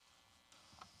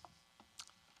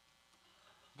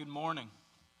Good morning.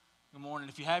 Good morning.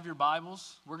 If you have your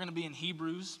Bibles, we're going to be in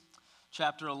Hebrews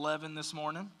chapter 11 this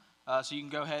morning. So you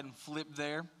can go ahead and flip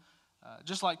there.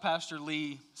 Just like Pastor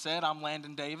Lee said, I'm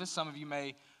Landon Davis. Some of you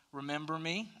may remember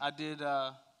me. I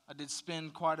did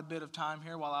spend quite a bit of time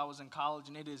here while I was in college,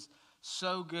 and it is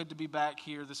so good to be back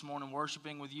here this morning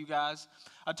worshiping with you guys.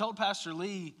 I told Pastor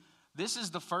Lee, this is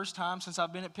the first time since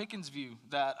I've been at Pickens View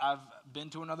that I've been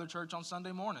to another church on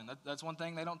Sunday morning. That's one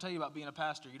thing they don't tell you about being a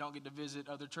pastor. You don't get to visit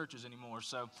other churches anymore.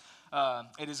 So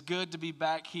it is good to be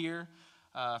back here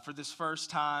for this first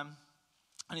time.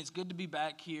 And it's good to be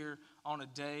back here on a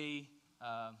day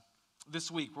this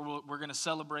week where we're going to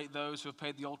celebrate those who have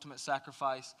paid the ultimate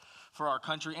sacrifice for our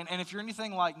country. And if you're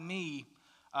anything like me,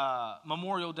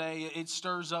 Memorial Day, it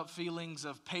stirs up feelings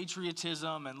of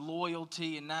patriotism and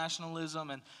loyalty and nationalism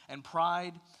and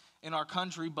pride in our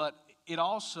country, but it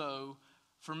also,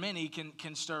 for many,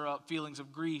 can stir up feelings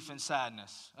of grief and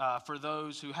sadness for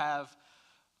those who have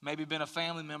maybe been a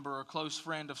family member or a close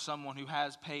friend of someone who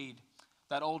has paid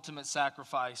that ultimate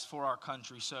sacrifice for our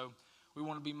country. So we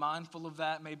want to be mindful of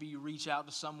that. Maybe you reach out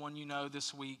to someone you know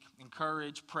this week,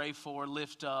 encourage, pray for,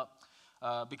 lift up,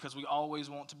 because we always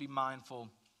want to be mindful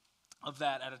of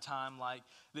that at a time like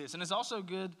this. And it's also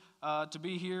good to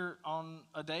be here on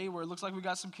a day where it looks like we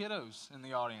got some kiddos in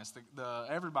the audience,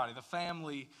 everybody, the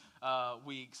family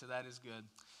week, so that is good.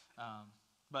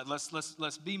 But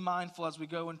let's be mindful as we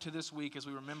go into this week as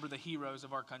we remember the heroes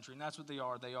of our country, and that's what they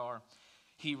are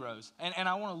heroes. And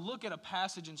I want to look at a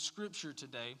passage in Scripture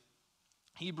today,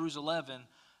 Hebrews 11,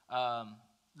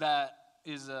 that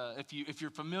is, if you're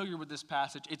familiar with this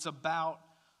passage, it's about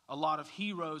a lot of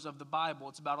heroes of the Bible.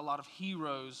 It's about a lot of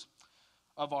heroes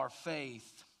of our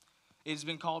faith. It's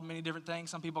been called many different things.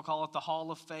 Some people call it the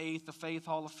Hall of Faith, the Faith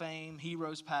Hall of Fame,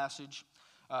 Heroes passage.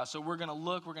 So we're going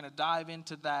to dive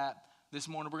into that this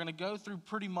morning. We're going to go through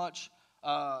pretty much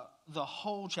the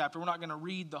whole chapter. We're not going to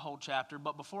read the whole chapter,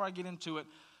 but before I get into it,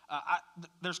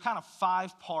 there's kind of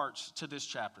 5 parts to this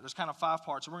chapter. There's kind of 5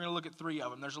 parts, and we're going to look at 3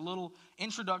 of them. There's a little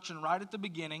introduction right at the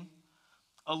beginning,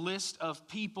 a list of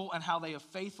people and how they have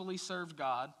faithfully served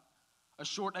God, a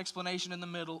short explanation in the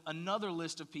middle, another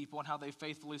list of people and how they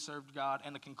faithfully served God,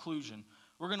 and a conclusion.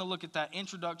 We're going to look at that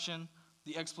introduction,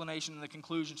 the explanation, and the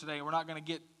conclusion today. We're not going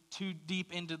to get too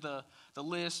deep into the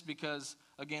list because,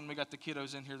 again, we got the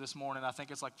kiddos in here this morning. I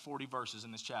think it's like 40 verses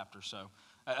in this chapter, so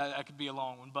that could be a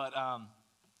long one.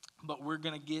 But we're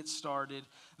going to get started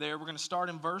there. We're going to start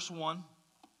in verse 1,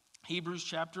 Hebrews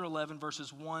chapter 11,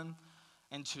 verses 1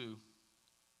 and 2.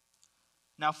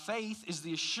 Now faith is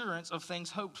the assurance of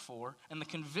things hoped for and the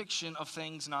conviction of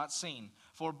things not seen.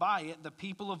 For by it the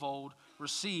people of old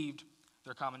received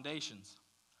their commendations.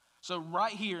 So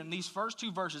right here in these first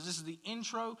 2 verses, this is the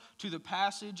intro to the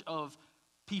passage of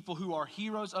people who are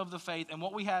heroes of the faith. And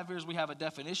what we have here is we have a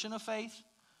definition of faith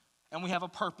and we have a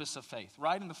purpose of faith.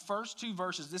 Right in the first 2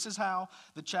 verses, this is how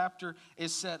the chapter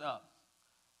is set up.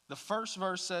 The first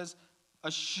verse says,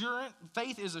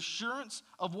 faith is assurance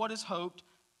of what is hoped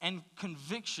and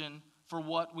conviction for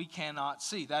what we cannot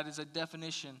see. That is a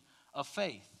definition of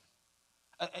faith.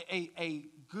 A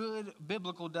good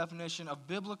biblical definition of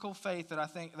biblical faith that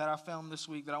I found this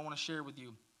week that I want to share with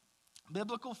you.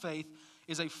 Biblical faith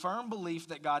is a firm belief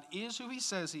that God is who He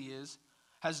says He is,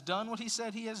 has done what He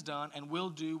said He has done, and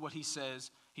will do what He says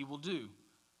He will do.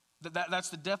 That's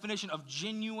the definition of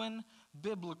genuine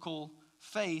biblical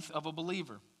faith of a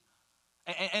believer.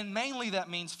 And mainly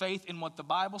that means faith in what the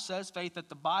Bible says, faith that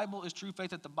the Bible is true, faith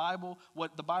that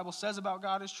what the Bible says about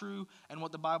God is true, and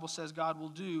what the Bible says God will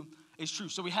do is true.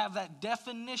 So we have that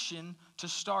definition to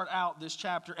start out this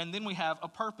chapter, and then we have a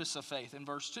purpose of faith in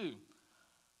verse 2.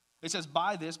 It says,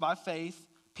 by faith,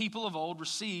 people of old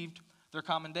received their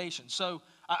commendation. So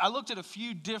I looked at a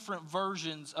few different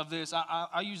versions of this.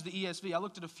 I used the ESV. I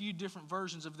looked at a few different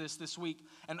versions of this week,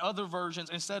 and other versions,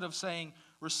 instead of saying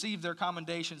received their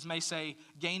commendations, may say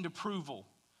gained approval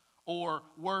or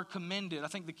were commended. I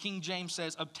think the King James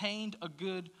says obtained a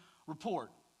good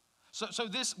report. So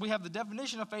this, we have the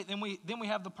definition of faith, and then we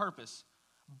have the purpose.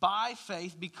 By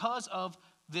faith, because of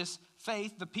this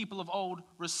faith, the people of old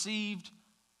received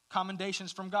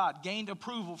commendations from God, gained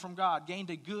approval from God, gained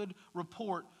a good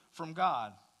report from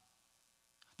God.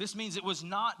 This means it was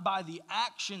not by the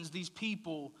actions these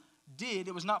people did.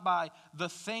 It was not by the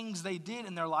things they did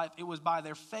in their life. It was by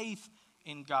their faith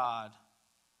in God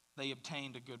they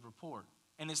obtained a good report.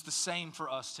 And it's the same for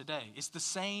us today. It's the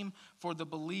same for the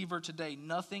believer today.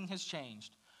 Nothing has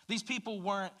changed. These people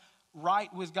weren't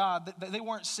right with God. They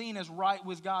weren't seen as right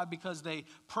with God because they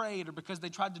prayed or because they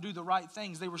tried to do the right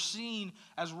things. They were seen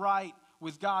as right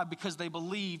with God because they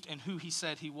believed in who He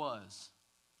said He was.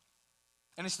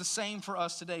 And it's the same for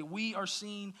us today. We are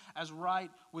seen as right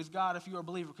with God if you are a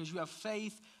believer because you have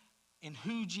faith in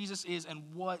who Jesus is and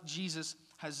what Jesus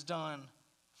has done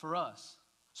for us.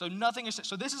 So nothing is.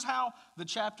 So this is how the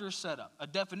chapter is set up. A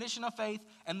definition of faith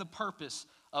and the purpose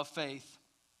of faith.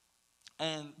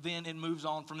 And then it moves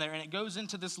on from there. And it goes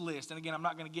into this list. And again, I'm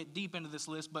not going to get deep into this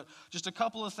list, but just a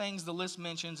couple of things the list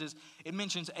mentions is it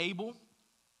mentions Abel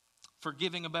for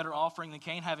giving a better offering than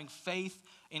Cain, having faith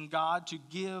in God to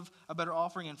give a better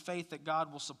offering and faith that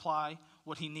God will supply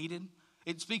what he needed.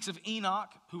 It speaks of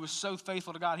Enoch, who was so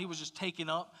faithful to God, he was just taken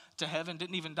up to heaven,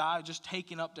 didn't even die, just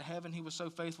taken up to heaven. He was so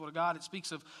faithful to God. It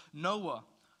speaks of Noah,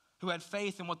 who had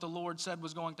faith in what the Lord said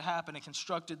was going to happen and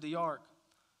constructed the ark.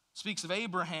 It speaks of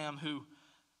Abraham, who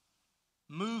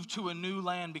moved to a new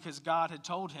land because God had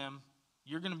told him,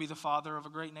 you're going to be the father of a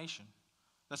great nation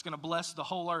that's going to bless the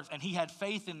whole earth. And he had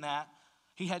faith in that.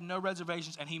 He had no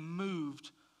reservations, and he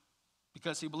moved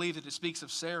because he believed it. It speaks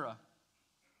of Sarah,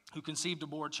 who conceived a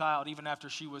bore child even after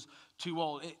she was too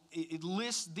old. It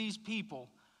lists these people,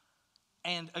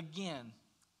 and again,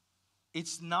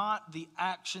 it's not the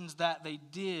actions that they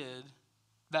did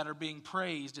that are being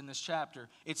praised in this chapter.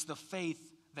 It's the faith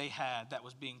they had that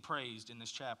was being praised in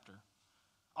this chapter.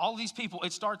 All these people,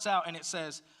 it starts out and it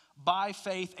says, by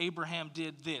faith Abraham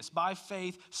did this. By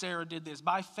faith Sarah did this.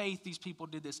 By faith these people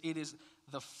did this. It is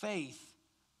the faith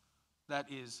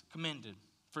that is commended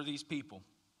for these people.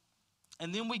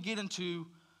 And then we get into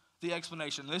the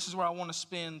explanation. This is where I want to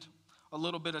spend a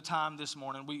little bit of time this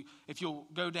morning. If you'll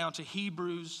go down to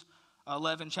Hebrews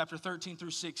 11, chapter 13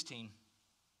 through 16.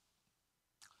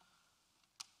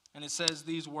 And it says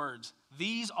these words,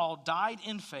 these all died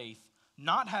in faith,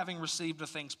 not having received the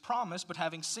things promised, but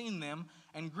having seen them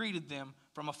and greeted them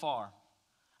from afar.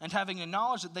 And having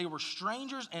acknowledged that they were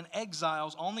strangers and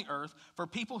exiles on the earth, for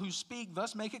people who speak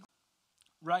thus make it.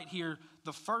 Right here,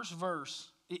 the first verse,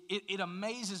 it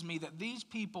amazes me that these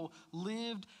people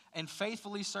lived and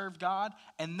faithfully served God,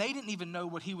 and they didn't even know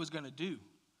what he was going to do.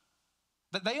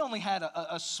 That they only had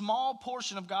a small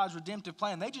portion of God's redemptive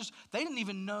plan. They didn't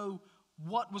even know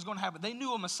what was going to happen. They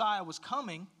knew a Messiah was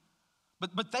coming,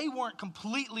 but they weren't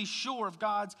completely sure of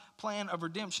God's plan of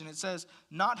redemption. It says,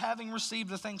 not having received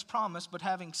the things promised, but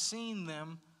having seen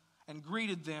them and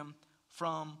greeted them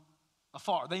from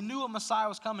afar. They knew a Messiah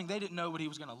was coming. They didn't know what he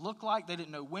was going to look like. They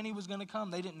didn't know when he was going to come.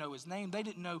 They didn't know his name. They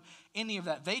didn't know any of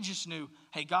that. They just knew,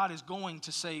 hey, God is going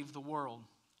to save the world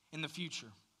in the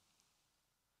future.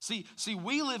 See,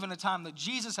 we live in a time that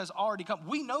Jesus has already come.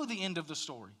 We know the end of the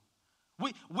story.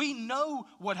 We know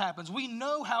what happens. We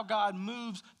know how God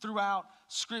moves throughout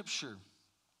Scripture.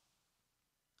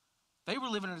 They were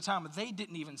living in a time where they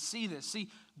didn't even see this. See,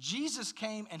 Jesus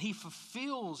came and he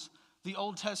fulfills the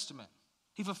Old Testament.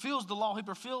 He fulfills the law. He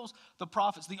fulfills the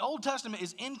prophets. The Old Testament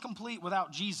is incomplete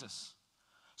without Jesus.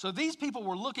 So these people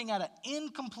were looking at an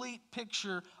incomplete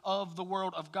picture of the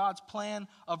world, of God's plan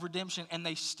of redemption, and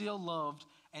they still loved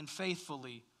and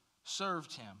faithfully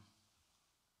served him.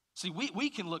 See, we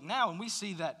can look now and we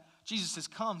see that Jesus has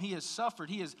come, he has suffered,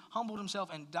 he has humbled himself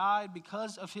and died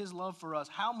because of his love for us.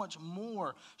 How much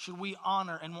more should we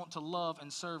honor and want to love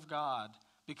and serve God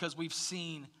because we've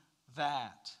seen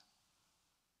that?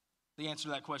 The answer to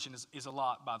that question is a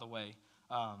lot, by the way.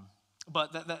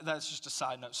 But that's just a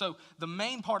side note. So the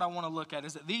main part I want to look at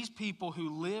is that these people who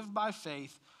lived by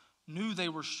faith knew they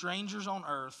were strangers on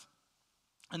earth,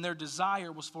 and their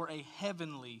desire was for a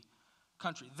heavenly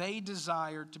country. They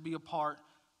desired to be a part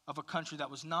of a country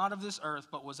that was not of this earth,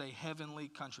 but was a heavenly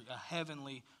country, a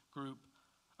heavenly group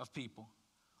of people.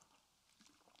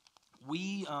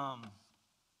 I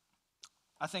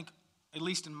think, at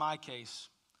least in my case,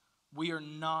 we are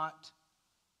not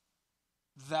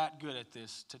that good at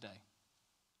this today.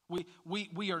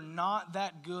 We are not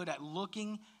that good at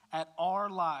looking at our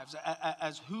lives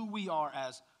as who we are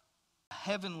as a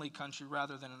heavenly country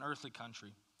rather than an earthly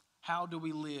country. How do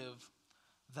we live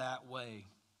that way?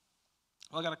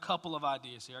 Well, I got a couple of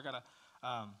ideas here. I got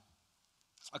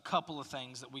a couple of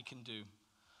things that we can do.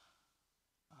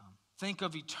 Think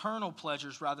of eternal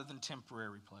pleasures rather than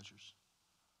temporary pleasures.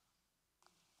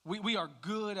 We are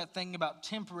good at thinking about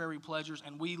temporary pleasures,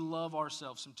 and we love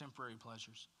ourselves some temporary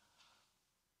pleasures.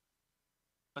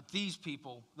 But these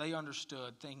people, they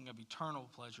understood thinking of eternal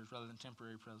pleasures rather than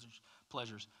temporary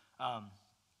pleasures.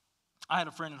 I had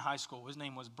a friend in high school. His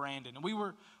name was Brandon. And we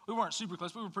weren't super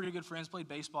close. We were pretty good friends, played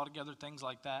baseball together, things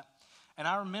like that. And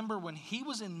I remember when he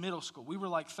was in middle school, we were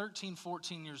like 13,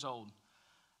 14 years old.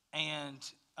 And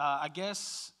I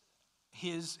guess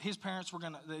his parents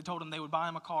they told him they would buy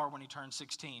him a car when he turned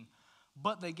 16.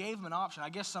 But they gave him an option. I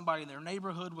guess somebody in their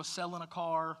neighborhood was selling a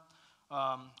car.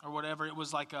 or whatever. It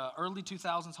was like a early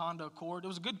 2000s Honda Accord. It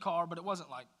was a good car, but it wasn't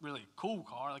like really a cool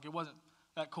car. Like it wasn't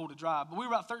that cool to drive. But we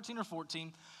were about 13 or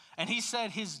 14, and he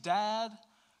said his dad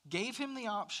gave him the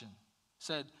option,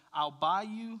 said, I'll buy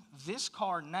you this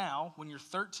car now when you're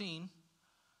 13,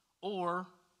 or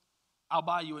I'll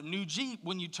buy you a new Jeep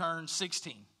when you turn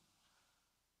 16.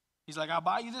 He's like, I'll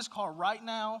buy you this car right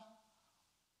now,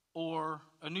 or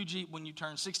a new Jeep when you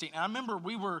turn 16. And I remember where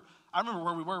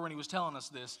we were when he was telling us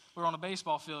this. We were on a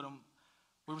baseball field, and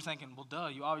we were thinking, well, duh,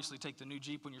 you obviously take the new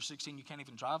Jeep when you're 16. You can't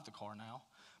even drive the car now.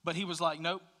 But he was like,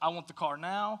 nope, I want the car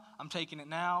now. I'm taking it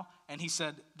now. And he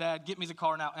said, Dad, get me the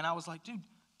car now. And I was like, dude,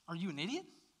 are you an idiot?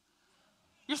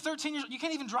 You're 13 years old. You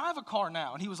can't even drive a car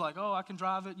now. And he was like, oh, I can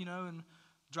drive it, in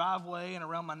driveway and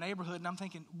around my neighborhood. And I'm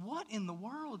thinking, what in the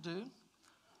world, dude?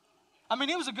 I mean,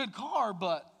 it was a good car,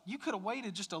 but you could have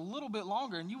waited just a little bit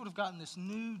longer and you would have gotten this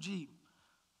new Jeep.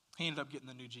 He ended up getting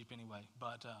the new Jeep anyway,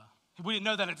 but we didn't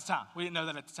know that at the time.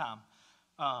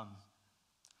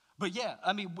 But yeah,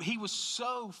 I mean, he was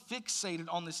so fixated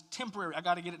on this temporary, I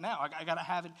got to get it now. I got to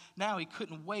have it now. He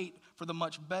couldn't wait for the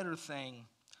much better thing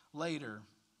later.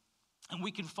 And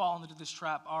we can fall into this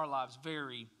trap our lives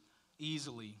very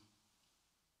easily.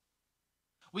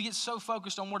 We get so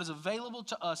focused on what is available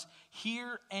to us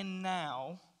here and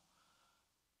now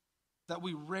that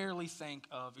we rarely think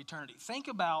of eternity. Think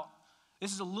about,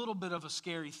 this is a little bit of a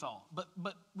scary thought, but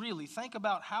really think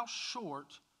about how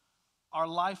short our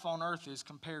life on earth is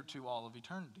compared to all of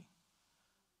eternity.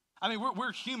 I mean,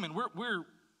 we're human, we're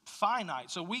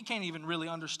finite, so we can't even really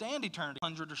understand eternity,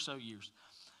 100 or so years.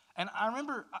 And I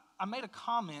remember I made a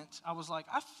comment. I was like,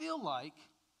 I feel like,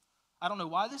 I don't know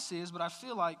why this is, but I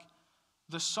feel like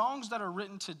the songs that are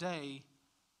written today,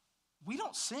 we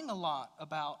don't sing a lot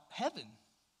about heaven.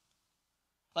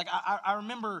 Like I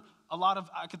remember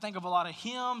I could think of a lot of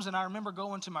hymns, and I remember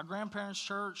going to my grandparents'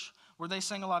 church where they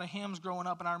sang a lot of hymns growing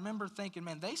up, and I remember thinking,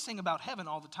 man, they sing about heaven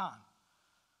all the time.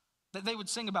 That they would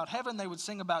sing about heaven, they would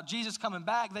sing about Jesus coming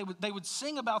back, they would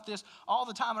sing about this all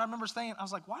the time. And I remember saying, I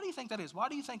was like, why do you think that is? Why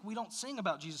do you think we don't sing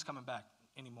about Jesus coming back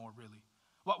anymore, really?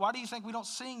 Why do you think we don't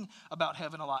sing about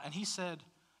heaven a lot? And he said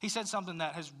something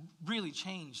that has really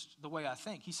changed the way I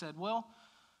think. He said, well,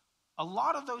 a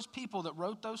lot of those people that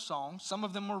wrote those songs, some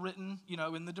of them were written,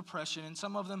 in the Depression, and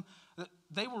some of them,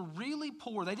 they were really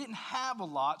poor. They didn't have a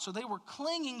lot, so they were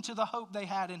clinging to the hope they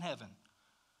had in heaven.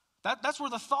 That's where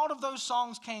the thought of those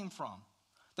songs came from,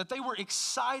 that they were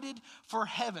excited for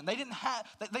heaven. They didn't have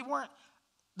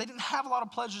a lot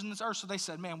of pleasures in this earth, so they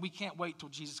said, man, we can't wait till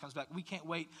Jesus comes back. We can't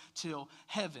wait till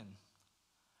heaven.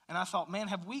 And I thought, man,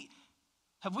 have we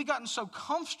gotten so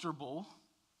comfortable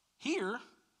here,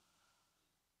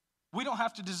 we don't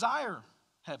have to desire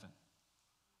heaven?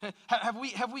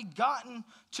 Have we gotten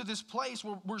to this place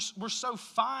where we're so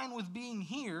fine with being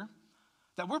here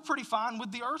that we're pretty fine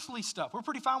with the earthly stuff? We're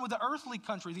pretty fine with the earthly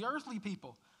country, the earthly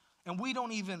people. And we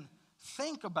don't even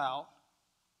think about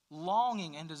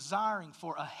longing and desiring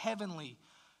for a heavenly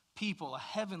people, a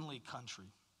heavenly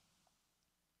country.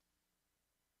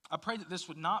 I pray that this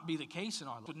would not be the case in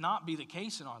our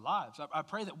lives. I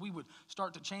pray that we would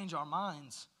start to change our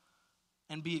minds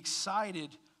and be excited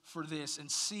for this and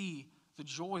see the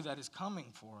joy that is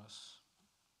coming for us.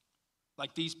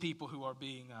 Like these people who are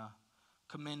being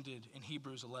commended in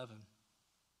Hebrews 11.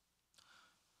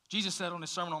 Jesus said on his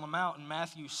Sermon on the Mount in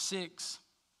Matthew 6,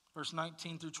 verse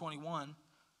 19 through 21,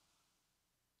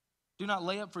 do not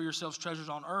lay up for yourselves treasures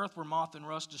on earth where moth and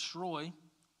rust destroy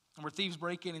and where thieves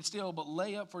break in and steal, but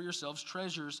lay up for yourselves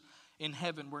treasures in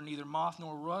heaven where neither moth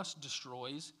nor rust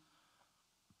destroys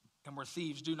and where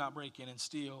thieves do not break in and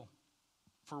steal.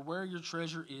 For where your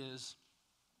treasure is,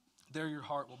 there your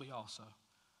heart will be also.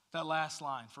 That last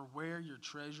line, for where your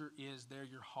treasure is, there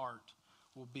your heart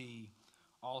will be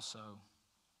also.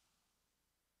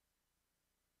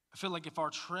 I feel like if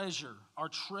our treasure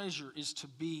is to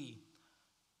be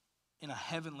in a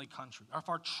heavenly country,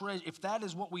 or if that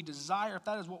is what we desire, if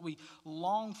that is what we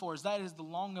long for, if that is the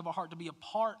longing of our heart, to be a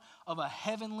part of a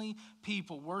heavenly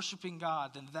people worshiping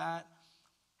God, then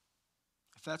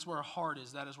if that's where our heart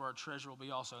is, that is where our treasure will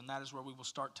be also, and that is where we will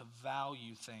start to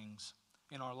value things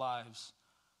in our lives.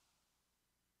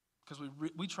 Because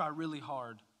we try really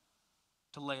hard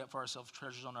to lay up for ourselves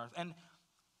treasures on earth.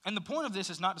 And the point of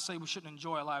this is not to say we shouldn't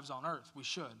enjoy our lives on earth. We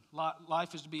should.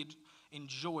 Life is to be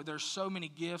enjoyed. There's so many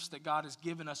gifts that God has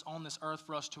given us on this earth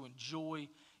for us to enjoy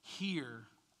here.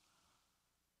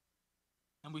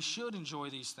 And we should enjoy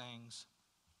these things.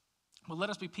 But let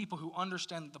us be people who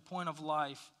understand that the point of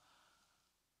life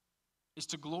is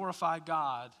to glorify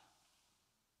God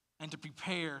and to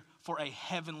prepare for a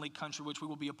heavenly country, which we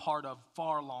will be a part of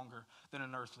far longer than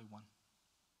an earthly one.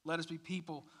 Let us be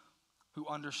people who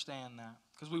understand that,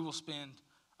 because we will spend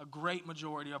a great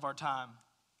majority of our time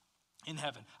in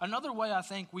heaven. Another way I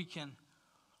think we can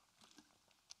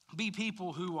be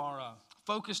people who are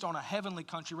focused on a heavenly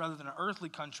country rather than an earthly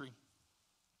country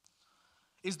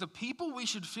is the people we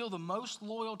should feel the most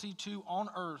loyalty to on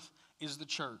earth is the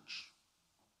church.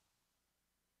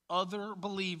 Other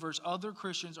believers, other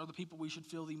Christians are the people we should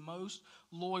feel the most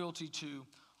loyalty to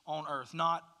on earth.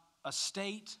 Not a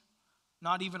state,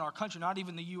 not even our country, not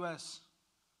even the U.S.,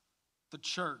 the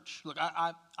church. Look,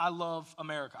 I love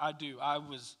America. I do. I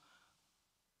was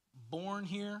born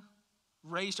here,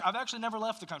 raised here. I've actually never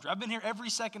left the country. I've been here every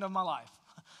second of my life.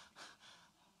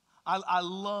 I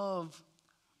love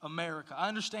America. I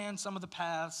understand some of the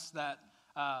paths that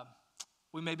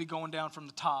we may be going down from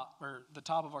the top, or the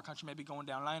top of our country may be going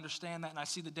down. And I understand that, and I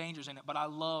see the dangers in it. But I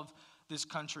love this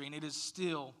country, and it is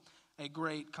still a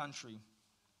great country.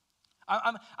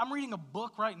 I'm reading a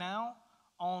book right now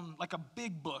on, like a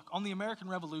big book, on the American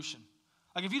Revolution.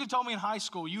 Like if you'd have told me in high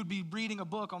school you'd be reading a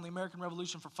book on the American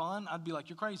Revolution for fun, I'd be like,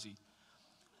 you're crazy.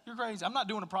 You're crazy. I'm not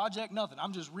doing a project, nothing.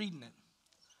 I'm just reading it.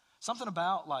 Something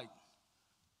about like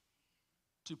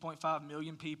 2.5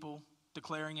 million people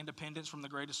declaring independence from the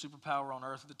greatest superpower on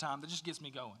earth at the time, that just gets me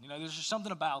going. You know, there's just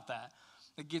something about that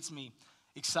gets me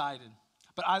excited.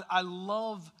 But I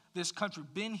love this country.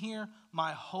 Been here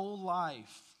my whole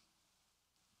life.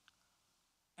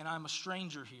 And I'm a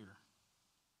stranger here.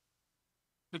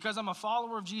 Because I'm a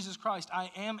follower of Jesus Christ,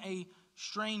 I am a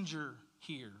stranger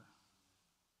here.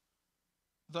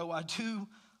 Though I do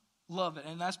love it,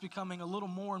 and that's becoming a little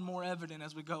more and more evident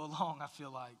as we go along, I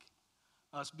feel like,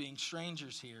 us being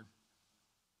strangers here.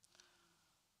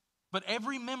 But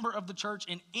every member of the church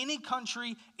in any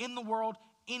country in the world,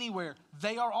 anywhere,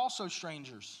 they are also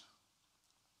strangers.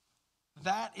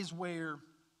 That is where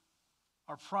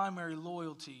our primary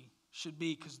loyalty should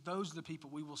be, because those are the people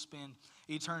we will spend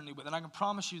eternity with. And I can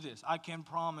promise you this.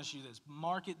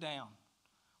 Mark it down.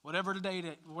 Whatever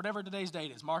today's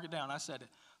date is, mark it down. I said it.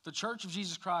 The Church of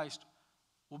Jesus Christ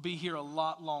will be here a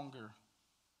lot longer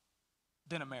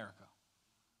than America.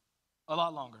 A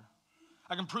lot longer.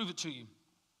 I can prove it to you.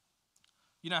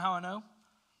 You know how I know?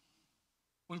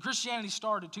 When Christianity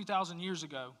started 2,000 years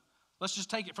ago, let's just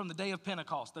take it from the day of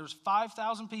Pentecost. There was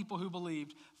 5,000 people who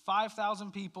believed,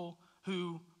 5,000 people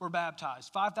who were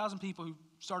baptized, 5,000 people who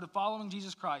started following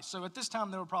Jesus Christ. So at this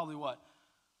time, there were probably,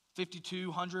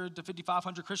 5,200 to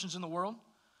 5,500 Christians in the world?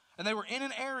 And they were in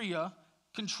an area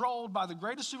controlled by the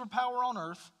greatest superpower on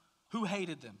earth who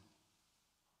hated them.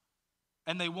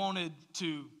 And they wanted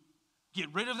to get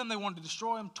rid of them. They wanted to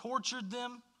destroy them, tortured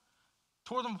them,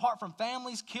 tore them apart from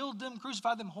families, killed them,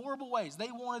 crucified them horrible ways.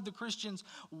 They wanted the Christians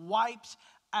wiped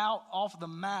out off the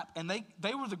map. And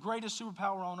they were the greatest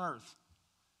superpower on earth.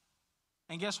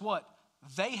 And guess what?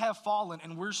 They have fallen,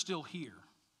 and we're still here.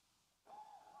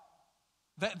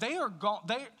 They are gone.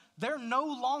 They're no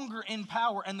longer in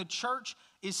power, and the church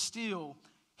is still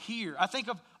here. I think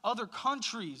of other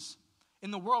countries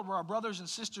in the world where our brothers and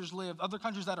sisters live, other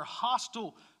countries that are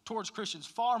hostile towards Christians,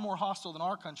 far more hostile than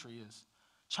our country is.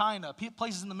 China,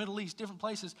 places in the Middle East, different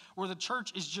places where the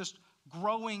church is just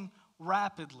growing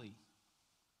rapidly.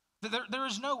 There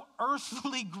is no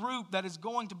earthly group that is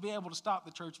going to be able to stop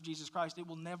the Church of Jesus Christ. It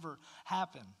will never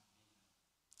happen.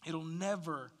 It'll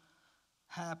never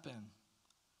happen.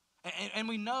 And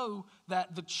we know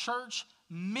that the church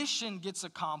mission gets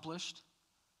accomplished.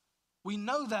 We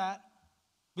know that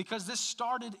because this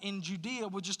started in Judea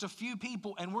with just a few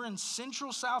people, and we're in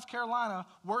central South Carolina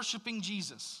worshiping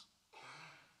Jesus.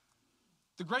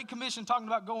 The Great Commission talking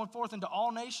about going forth into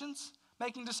all nations,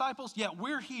 making disciples, yet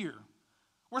we're here.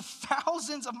 We're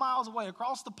thousands of miles away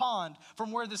across the pond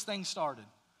from where this thing started.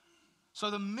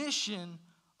 So the mission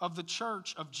of the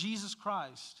church of Jesus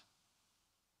Christ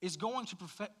is going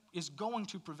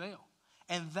to prevail.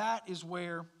 And that is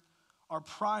where our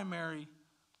primary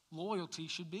loyalty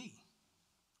should be.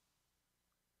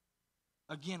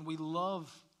 Again, we love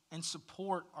and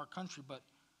support our country, but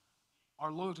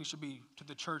our loyalty should be to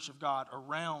the church of God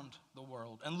around the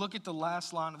world. And look at the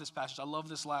last line of this passage. I love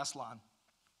this last line.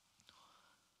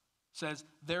 It says,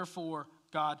 therefore,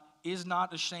 God is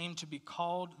not ashamed to be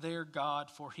called their God,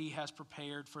 for he has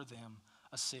prepared for them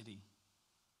a city.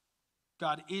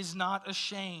 God is not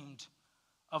ashamed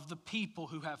of the people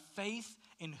who have faith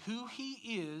in who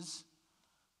he is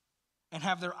and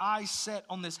have their eyes set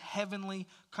on this heavenly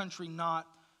country, not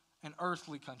an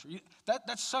earthly country.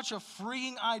 That's such a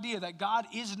freeing idea that God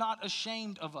is not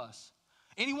ashamed of us.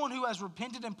 Anyone who has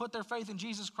repented and put their faith in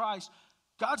Jesus Christ,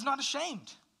 God's not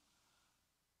ashamed.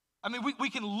 I mean, we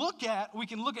can look at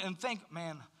and think,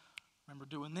 man, remember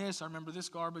doing this. I remember this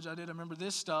garbage I did. I remember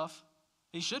this stuff.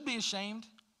 He should be ashamed.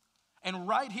 And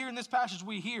right here in this passage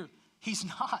we hear, he's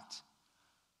not.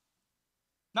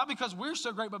 Not because we're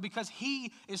so great, but because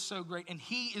he is so great and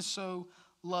he is so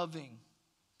loving.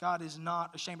 God is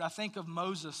not ashamed. I think of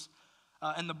Moses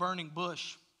and the burning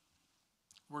bush,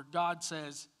 where God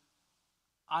says,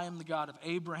 I am the God of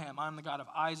Abraham, I am the God of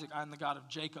Isaac, I am the God of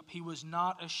Jacob. He was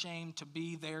not ashamed to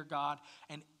be their God.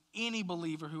 And any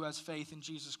believer who has faith in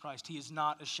Jesus Christ, he is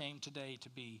not ashamed today to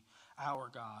be our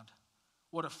God.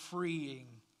 What a freeing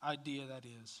idea that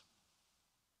is.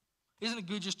 Isn't it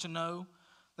good just to know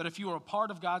that if you are a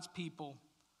part of God's people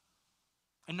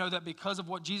and know that because of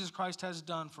what Jesus Christ has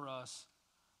done for us,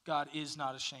 God is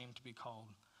not ashamed to be called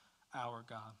our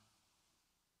God.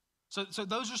 So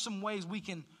those are some ways we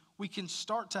can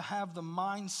start to have the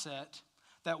mindset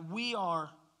that we're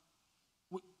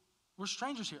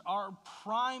strangers here. Our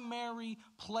primary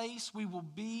place we will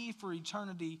be for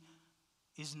eternity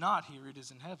is not here, it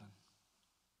is in heaven.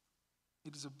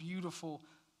 It is a beautiful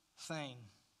thing.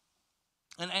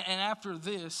 And after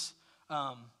this,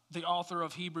 the author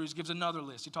of Hebrews gives another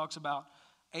list. He talks about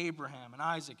Abraham and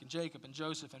Isaac and Jacob and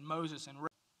Joseph and Moses and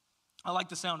I like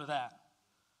the sound of that.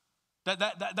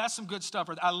 That's some good stuff.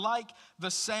 I like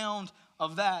the sound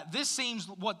of that. This seems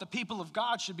what the people of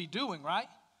God should be doing, right?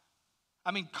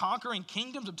 I mean, conquering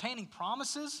kingdoms, obtaining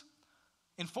promises,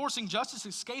 enforcing justice,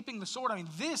 escaping the sword. I mean,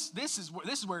 this is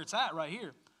where it's at right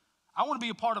here. I want to be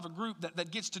a part of a group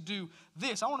that gets to do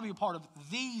this. I want to be a part of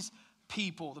these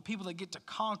people, the people that get to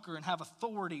conquer and have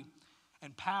authority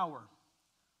and power.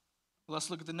 Well,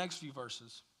 let's look at the next few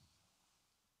verses.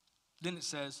 Then it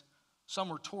says, some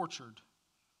were tortured,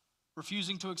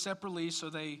 refusing to accept release so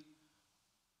they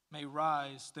might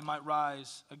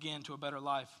rise again to a better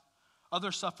life.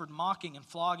 Others suffered mocking and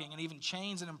flogging and even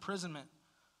chains and imprisonment.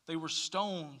 They were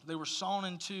stoned. They were sawn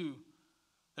in two.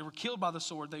 They were killed by the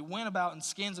sword. They went about in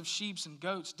skins of sheep and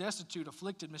goats, destitute,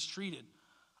 afflicted, mistreated,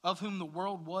 of whom the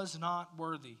world was not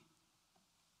worthy,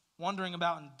 wandering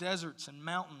about in deserts and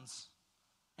mountains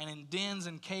and in dens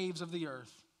and caves of the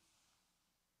earth.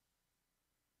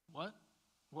 What?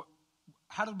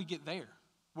 How did we get there?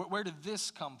 Where did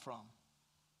this come from?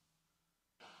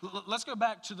 Let's go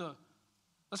back to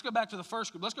the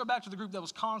first group. Let's go back to the group that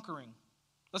was conquering.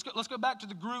 Let's go back to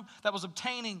the group that was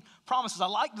obtaining promises. I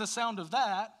like the sound of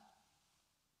that.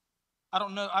 I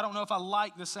don't know if I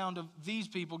like the sound of these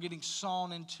people getting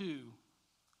sawn in two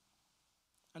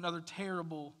and other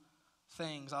terrible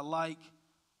things. I like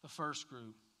the first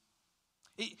group.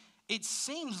 It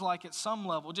seems like at some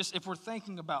level, just if we're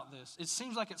thinking about this, it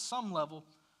seems like at some level,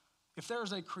 if there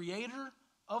is a creator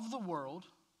of the world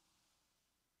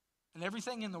and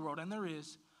everything in the world, and there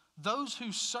is, those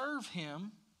who serve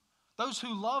him, those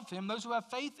who love him, those who have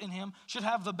faith in him should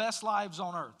have the best lives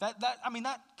on earth. That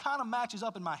kind of matches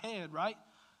up in my head, right?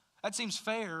 That seems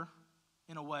fair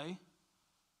in a way.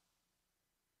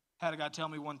 Had a guy tell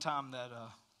me one time that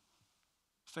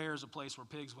fair is a place where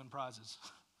pigs win prizes.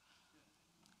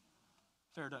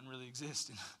 Fair doesn't really exist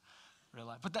in real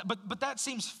life. But that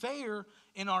seems fair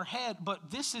in our head, but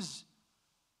this is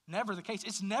never the case.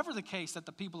 It's never the case that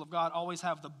the people of God always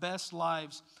have the best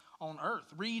lives on earth.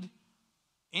 Read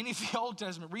any of the Old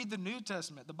Testament, read the New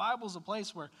Testament. The Bible is a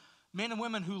place where men and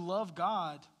women who love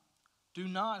God do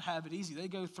not have it easy. They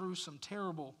go through some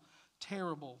terrible,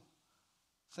 terrible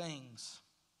things.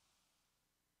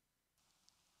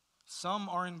 Some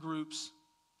are in groups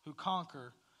who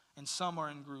conquer, and some are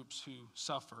in groups who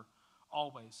suffer.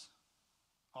 Always.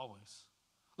 Always.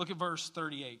 Look at verse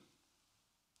 38.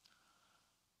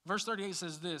 Verse 38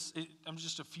 says this.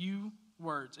 Just a few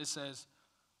words. It says,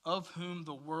 of whom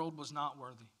the world was not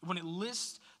worthy. When it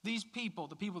lists these people,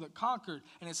 the people that conquered,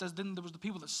 and it says then there was the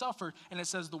people that suffered, and it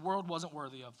says the world wasn't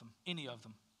worthy of them, any of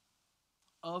them.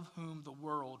 Of whom the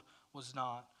world was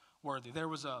not worthy.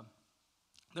 There's a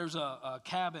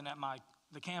cabin at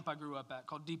the camp I grew up at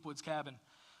called Deep Woods Cabin.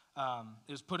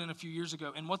 It was put in a few years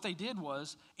ago. And what they did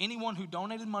was anyone who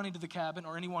donated money to the cabin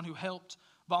or anyone who helped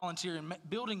volunteer in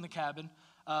building the cabin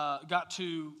got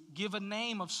to give a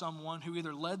name of someone who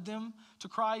either led them to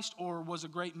Christ or was a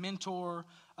great mentor,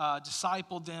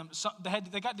 discipled them. So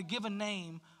they got to give a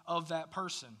name of that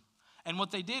person. And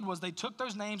what they did was they took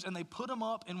those names and they put them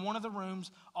up in one of the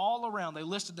rooms all around. They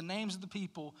listed the names of the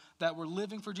people that were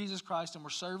living for Jesus Christ and were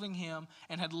serving him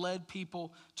and had led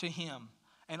people to him.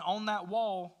 And on that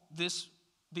wall, this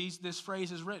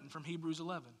phrase is written from Hebrews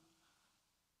 11.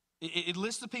 It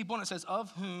lists the people and it says,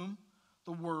 of whom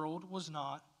the world was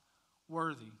not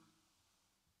worthy.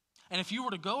 And if you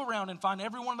were to go around and find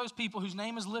every one of those people whose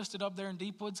name is listed up there in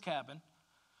Deep Woods Cabin,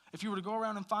 if you were to go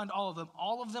around and find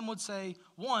all of them would say,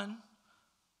 one,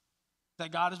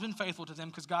 that God has been faithful to them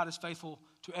because God is faithful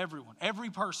to everyone.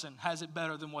 Every person has it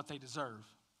better than what they deserve.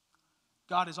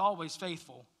 God is always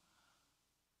faithful.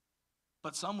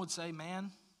 But some would say, man,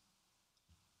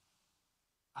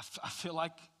 I feel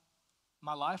like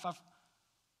my life,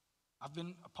 I've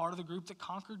been a part of the group that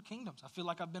conquered kingdoms. I feel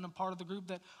like I've been a part of the group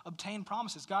that obtained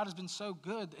promises. God has been so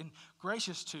good and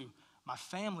gracious to my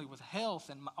family with health,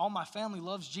 and all my family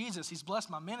loves Jesus. He's blessed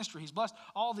my ministry. He's blessed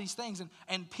all these things.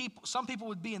 And some people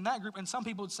would be in that group, and some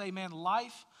people would say, man,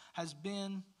 life has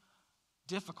been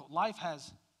difficult. Life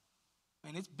has,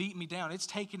 man, it's beat me down. It's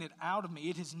taken it out of me.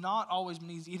 It has not always been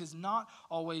easy. It has not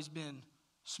always been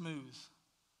smooth.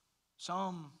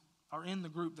 Some are in the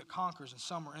group that conquers, and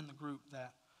some are in the group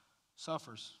that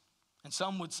suffers. And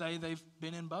some would say they've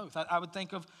been in both. I would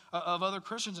think of other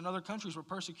Christians in other countries where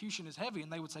persecution is heavy,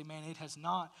 and they would say, man, it has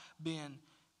not been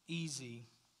easy.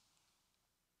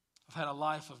 I've had a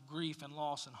life of grief and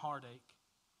loss and heartache.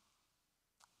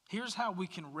 Here's how we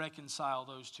can reconcile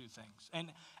those two things.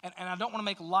 And I don't want to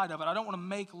make light of it. I don't want to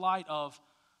make light of,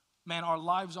 man, our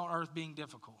lives on earth being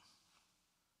difficult.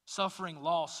 Suffering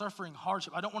loss, suffering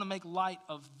hardship. I don't want to make light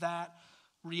of that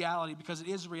reality because it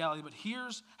is a reality. But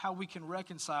here's how we can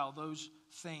reconcile those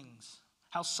things.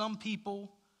 How some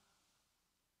people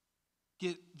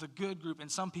get the good group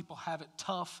and some people have it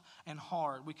tough and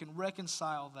hard. We can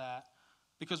reconcile that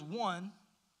because one,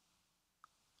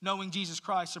 knowing Jesus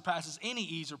Christ surpasses any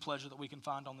ease or pleasure that we can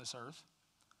find on this earth.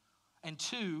 And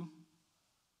two,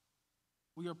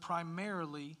 we are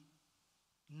primarily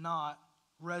not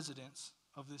residents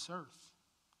of this earth.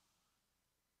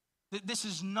 This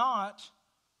is not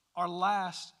our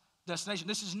last destination.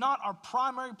 This is not our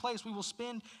primary place we will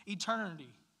spend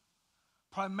eternity.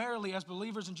 Primarily, as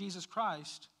believers in Jesus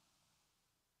Christ,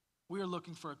 we are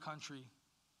looking for a country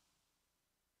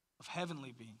of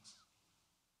heavenly beings.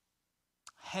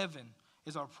 Heaven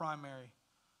is our primary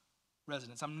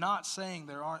residence. I'm not saying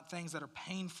there aren't things that are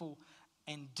painful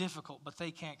and difficult, but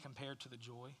they can't compare to the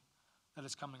joy that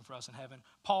is coming for us in heaven.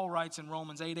 Paul writes in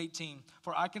Romans 8:18,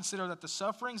 "For I consider that the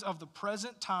sufferings of the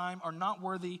present time are not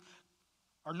worthy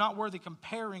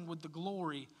comparing with the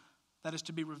glory that is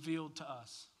to be revealed to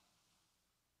us."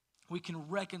 We can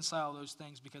reconcile those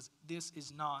things because this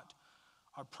is not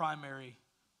our primary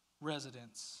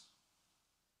residence.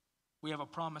 We have a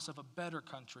promise of a better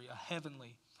country, a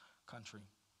heavenly country.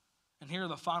 And here are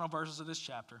the final verses of this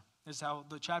chapter. This is how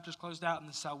the chapter's closed out, and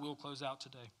this is how we'll close out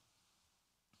today.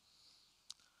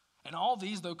 "And all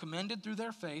these, though commended through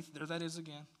their faith," there that is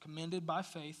again, commended by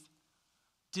faith,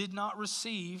 "did not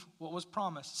receive what was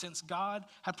promised, since God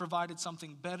had provided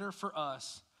something better for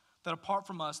us, that apart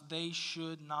from us they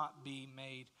should not be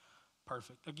made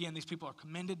perfect." Again, these people are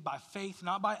commended by faith,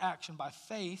 not by action, by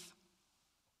faith.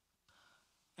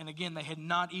 And again, they had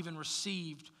not even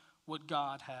received what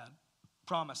God had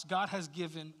promised. God has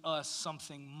given us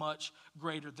something much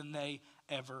greater than they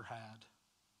ever had.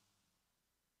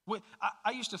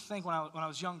 I used to think when I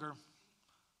was younger,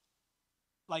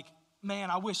 like, man,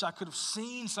 I wish I could have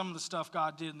seen some of the stuff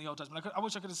God did in the Old Testament. I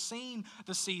wish I could have seen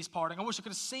the seas parting. I wish I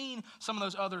could have seen some of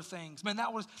those other things. Man,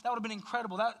 that would have been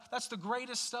incredible. That's the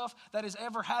greatest stuff that has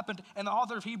ever happened. And the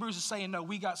author of Hebrews is saying, no,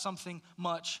 we got something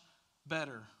much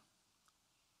better.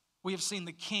 We have seen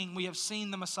the King. We have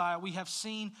seen the Messiah. We have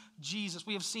seen Jesus.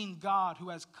 We have seen God who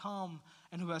has come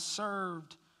and who has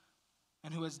served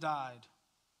and who has died.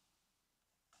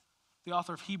 The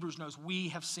author of Hebrews knows we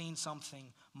have seen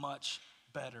something much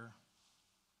better.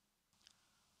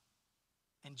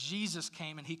 And Jesus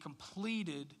came and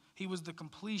he was the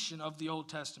completion of the Old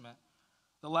Testament.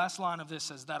 The last line of this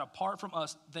says that apart from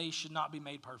us, they should not be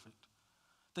made perfect.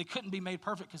 They couldn't be made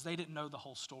perfect because they didn't know the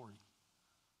whole story.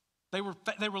 They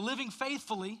were living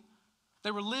faithfully.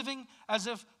 They were living as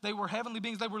if they were heavenly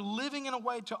beings. They were living in a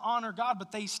way to honor God,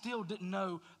 but they still didn't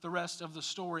know the rest of the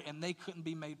story, and they couldn't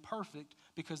be made perfect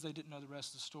because they didn't know the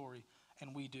rest of the story,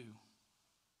 and we do.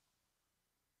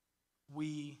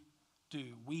 We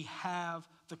do. We have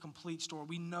the complete story.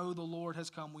 We know the Lord has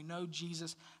come. We know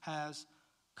Jesus has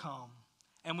come.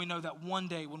 And we know that one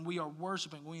day when we are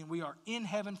worshiping, when we are in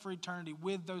heaven for eternity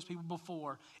with those people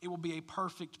before, it will be a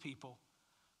perfect people.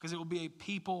 Because it will be a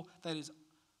people that is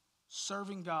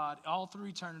serving God all through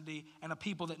eternity and a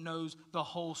people that knows the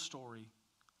whole story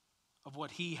of what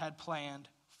he had planned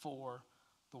for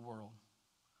the world.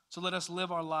 So let us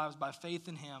live our lives by faith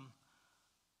in him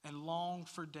and long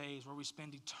for days where we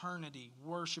spend eternity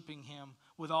worshiping him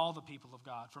with all the people of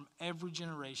God from every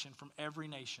generation, from every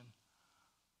nation.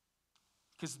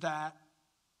 Because that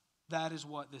is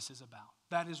what this is about.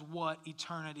 That is what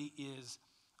eternity is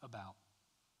about.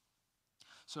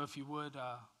 So if you would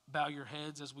bow your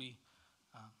heads as we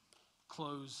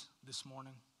close this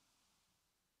morning.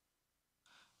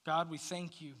 God, we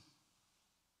thank you.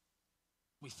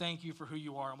 We thank you for who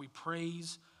you are, and we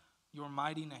praise your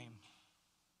mighty name.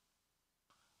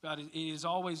 God, it is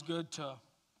always good to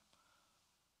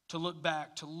look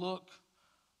back, to look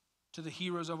to the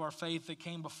heroes of our faith that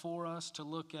came before us, to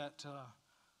look at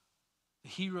the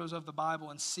heroes of the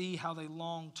Bible and see how they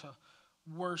long to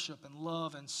worship and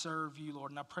love and serve you,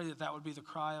 Lord. And I pray that that would be the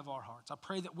cry of our hearts. I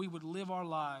pray that we would live our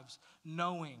lives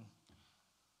knowing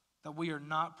that we are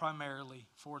not primarily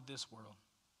for this world.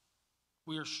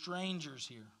 We are strangers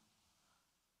here.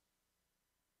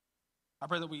 I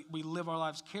pray that we live our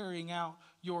lives carrying out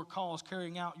your cause,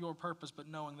 carrying out your purpose, but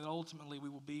knowing that ultimately we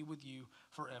will be with you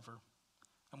forever.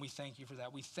 And we thank you for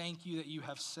that. We thank you that you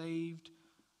have saved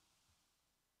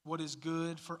what is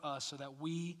good for us so that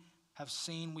we have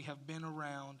seen, we have been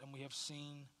around, and we have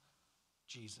seen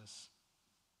Jesus.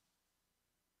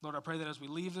 Lord, I pray that as we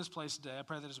leave this place today, I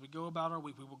pray that as we go about our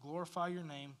week, we will glorify your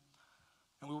name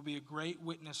and we will be a great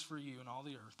witness for you in all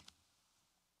the earth.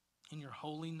 In your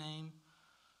holy name,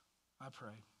 I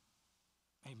pray.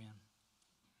 Amen.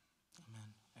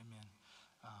 Amen. Amen.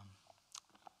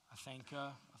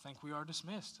 I think we are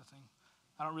dismissed.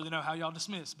 I don't really know how y'all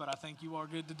dismiss, but I think you are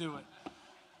good to do it.